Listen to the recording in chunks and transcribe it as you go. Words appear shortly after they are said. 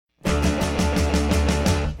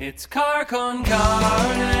It's car con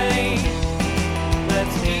carne.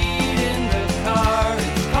 Let's eat in the car.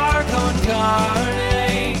 It's car con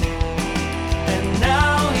carne. And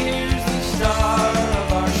now here's the star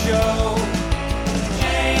of our show,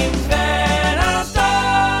 James Van Alstyne.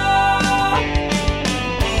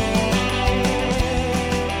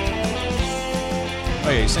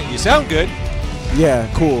 Oh, you sound good.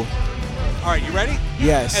 Yeah, cool. All right, you ready?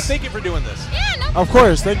 Yes. And thank you for doing this. Yeah, no. Of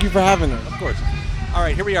course. Thank you for having us. Of course. All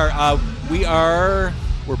right, here we are.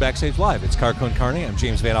 We're backstage live. It's Car Con Carne. I'm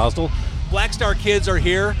James Van Alstyne. Black Star Kids are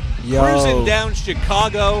here. Yo. Cruising down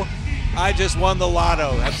Chicago. I just won the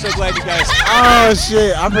lotto. I'm so glad you guys. Oh,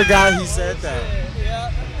 shit. I forgot he said that.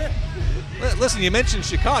 Listen, you mentioned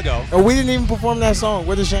Chicago. And we didn't even perform that song.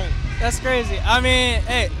 What a shame. That's crazy. I mean,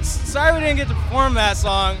 hey, sorry we didn't get to perform that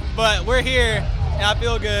song, but we're here, and I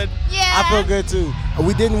feel good. Yeah. I feel good, too.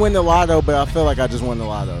 We didn't win the lotto, but I feel like I just won the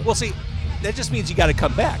lotto. Well, see, that just means you got to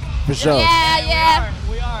come back. For sure. Yeah.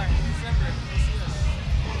 We are.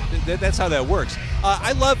 December. That's how that works.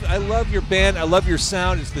 I love your band. I love your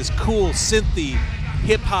sound. It's this cool synthy,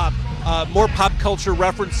 hip hop, more pop culture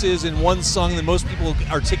references in one song than most people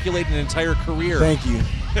articulate in an entire career. Thank you.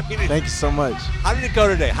 I mean, Thank you so much. How did it go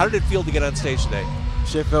today? How did it feel to get on stage today?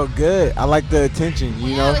 Shit felt good. I like the attention,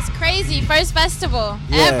 you know? It was crazy. First festival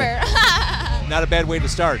Yeah. ever. Not a bad way to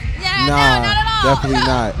start. Yeah, Nah, no, not at all. definitely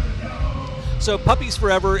not. So Puppies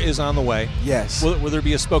Forever is on the way. Yes. Will there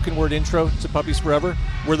be a spoken word intro to Puppies Forever?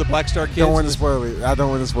 We're the Black Star Kids. Don't want to spoil it. I don't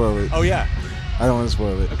want to spoil it. Oh, yeah. I don't want to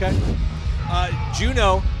spoil it. Okay.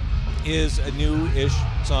 Juno is a new-ish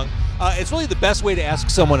song. It's really the best way to ask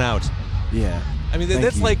someone out. Yeah. I mean, Thank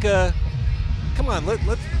that's you. like, come on,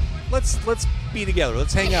 let's be together.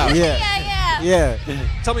 Let's hang out. Yeah. Yeah.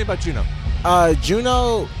 Tell me about Juno.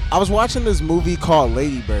 Juno, I was watching this movie called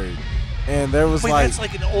Lady Bird, and there was Wait, like... that's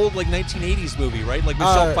like an old 1980s movie, right? Like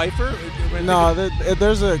Michelle Pfeiffer? No,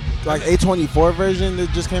 there's a like A24 version that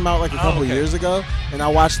just came out like a couple of okay. years ago, and I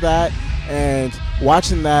watched that, and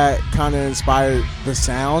watching that kind of inspired the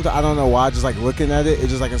sound. I don't know why, just like looking at it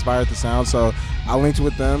just like inspired the sound. So I linked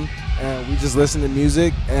with them, and we just listened to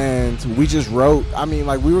music, and we just wrote. I mean,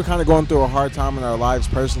 like we were kind of going through a hard time in our lives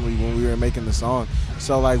personally when we were making the song.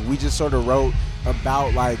 So like we just sort of wrote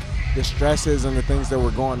about like the stresses and the things that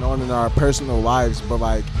were going on in our personal lives, but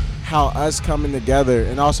like how us coming together,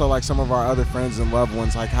 and also like some of our other friends and loved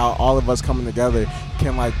ones, like how all of us coming together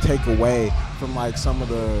can like take away from like some of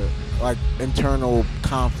the like internal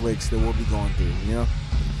conflicts that we'll be going through, you know?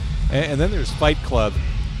 And then there's Fight Club.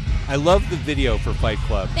 I love the video for Fight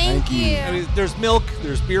Club. Thank you. I mean, there's milk,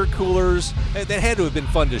 there's beer coolers. That had to have been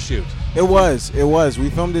fun to shoot. It was. We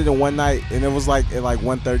filmed it in one night, and it was like at like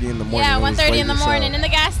 1:30 in the morning. Yeah, It was 1:30 in the later, morning so- in the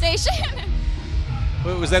gas station.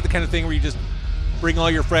 Was that the kind of thing where you just bring all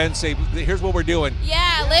your friends, say, here's what we're doing?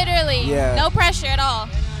 Yeah, literally. Yeah. No pressure at all.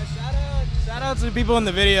 Shout out to the people in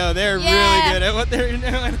the video. They're Yeah. really good at what they're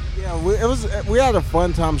doing. Yeah, we had a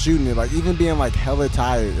fun time shooting it. Like even being like hella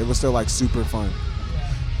tired, it was still like super fun.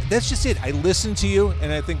 That's just it. I listen to you,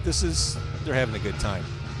 and I think they're having a good time.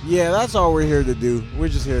 Yeah, that's all we're here to do. We're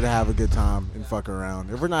just here to have a good time and fuck around.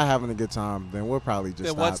 If we're not having a good time, then we'll probably just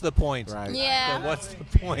Then stop. what's the point? Right. Yeah. Then what's the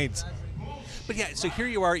point? But yeah, so here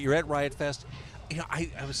you are. You're at Riot Fest. You know, I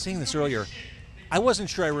was saying this earlier. I wasn't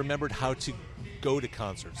sure I remembered how to go to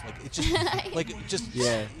concerts. Like it just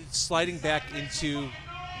Yeah. sliding back into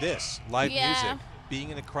this live Yeah. music, being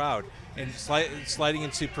in a crowd, and sliding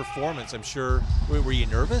into performance. I'm sure. Were you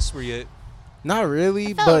nervous? Were you? Not really,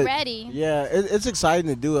 I felt but ready. yeah, it's exciting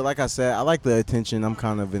to do it. Like I said, I like the attention. I'm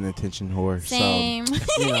kind of an attention whore. Same. So,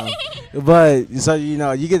 you know, but so you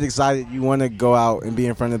know, you get excited. You want to go out and be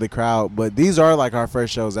in front of the crowd. But these are like our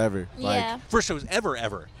first shows ever. Like, Yeah. First shows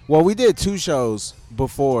ever. well, we did 2 shows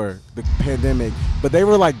before the pandemic, but they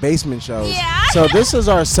were like basement shows. Yeah. So this is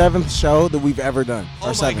our 7th show that we've ever done. Oh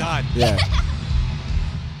Our my 7th. God. Yeah.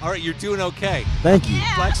 All right, you're doing okay. Thank you.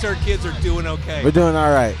 Black Star Kids are doing okay. We're doing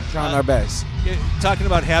all right. Trying our best. Yeah, talking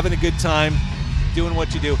about having a good time, doing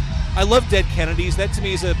what you do. I love Dead Kennedys. That to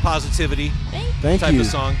me is a positivity Thank type you. of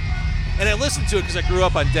song. And I listened to it because I grew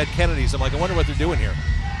up on Dead Kennedys. I'm like, I wonder what they're doing here.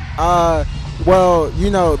 Well, you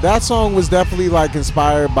know, that song was definitely like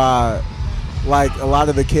inspired by like a lot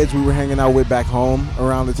of the kids we were hanging out with back home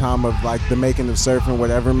around the time of like the making of Surf and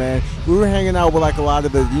whatever, man. We were hanging out with like a lot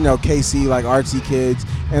of the, you know, KC like artsy kids.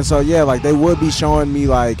 And so yeah, like they would be showing me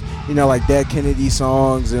like, you know, like Dead Kennedy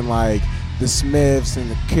songs and like the Smiths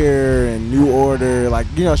and the Cure and New Order, like,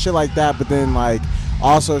 you know, shit like that, but then like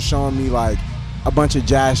also showing me like a bunch of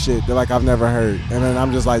jazz shit that like I've never heard. And then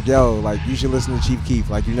I'm just like, yo, like you should listen to Chief Keef,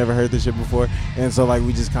 like you never heard this shit before. And so like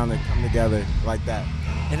we just kind of come together like that.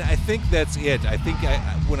 And I think that's it. I think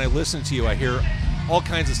when I listen to you, I hear all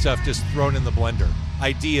kinds of stuff just thrown in the blender.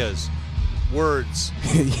 Ideas, words,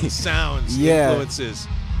 sounds, Yeah. influences.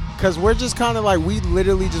 Because we're just kind of like, we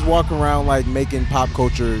literally just walk around like making pop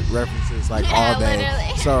culture references like Yeah, all day.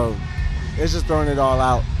 literally. So it's just throwing it all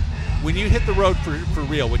out. When you hit the road for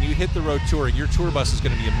real, when you hit the road touring, your tour bus is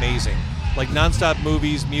going to be amazing. Like nonstop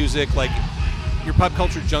movies, music, like you're pop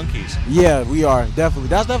culture junkies. Yeah, we are, definitely.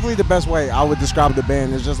 That's definitely the best way I would describe the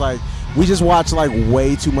band. It's just like, we just watch like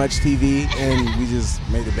way too much TV and we just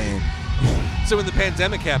made a band. So when the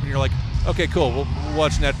pandemic happened, you're like, okay, cool, we'll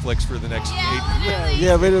watch Netflix for the next Yeah, 8 literally.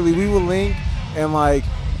 Yeah, literally, we would link and like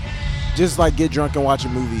just like get drunk and watch a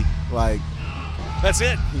movie. Like, That's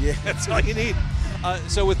it. Yeah. That's all you need.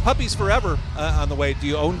 So with Puppies Forever on the way, do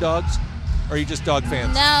you own dogs? Or are you just dog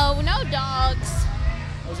fans? No, no dogs.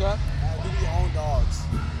 What's up? do we own dogs?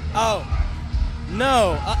 Oh,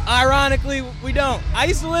 no. Ironically, we don't. I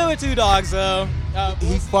used to live with 2 dogs, though.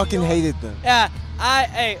 He fucking hated them. Yeah,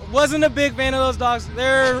 I wasn't a big fan of those dogs.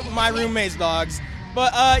 They're my roommate's dogs.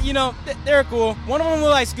 But, you know, they're cool. One of them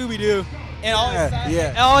looked like Scooby-Doo.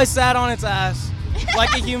 And always sat on its ass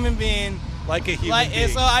like a human being. Like a human being.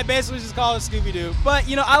 So I basically just call it Scooby-Doo. But,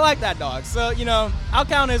 you know, I like that dog. So, you know, I'll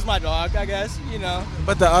count it as my dog, I guess, you know.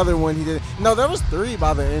 But the other one he didn't. No, there was 3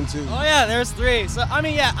 by the end too. Oh, yeah, there's 3. So, I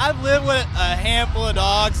mean, yeah, I've lived with a handful of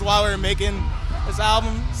dogs while we were making this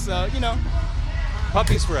album. So, you know.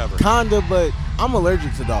 Puppies Forever. Kinda, but I'm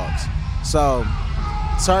allergic to dogs. So,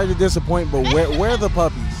 sorry to disappoint, but where are the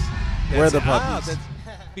puppies? Where are the puppies?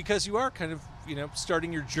 Because you are kind of,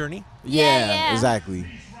 starting your journey. Yeah. Exactly.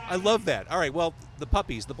 I love that. All right, well, the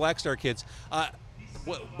puppies, the Black Star Kids,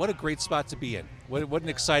 what a great spot to be in. What an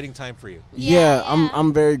exciting time for you. Yeah, Yeah.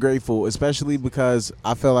 I'm very grateful, especially because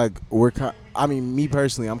I feel like me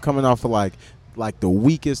personally, I'm coming off of like the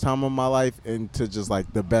weakest time of my life into just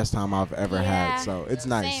like the best time I've ever Yeah. had. So it's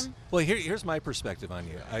nice. Same. Well, here's my perspective on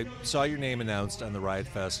you. I saw your name announced on the Riot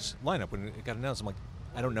Fest lineup when it got announced. I'm like,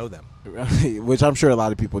 I don't know them. Which I'm sure a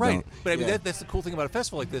lot of people Right. don't. But I mean, Yeah. that's the cool thing about a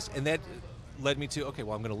festival like this, and that led me to, okay,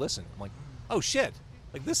 well, I'm going to listen. I'm like, oh shit,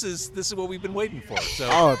 like this is what we've been waiting for. So.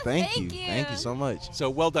 Oh, thank you. Thank you. Thank you so much. So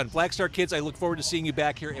well done, Black Star Kids. I look forward to seeing you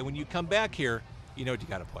back here, and when you come back here, you know what you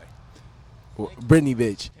got to play. Brittany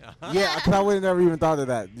bitch. Yeah, I would have never even thought of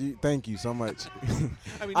that. Thank you so much.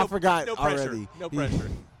 I mean, I forgot no pressure. already. No pressure.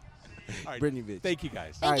 All right, Brittany bitch. Thank you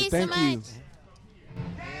guys. All right, Thank you so thank you.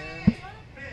 much.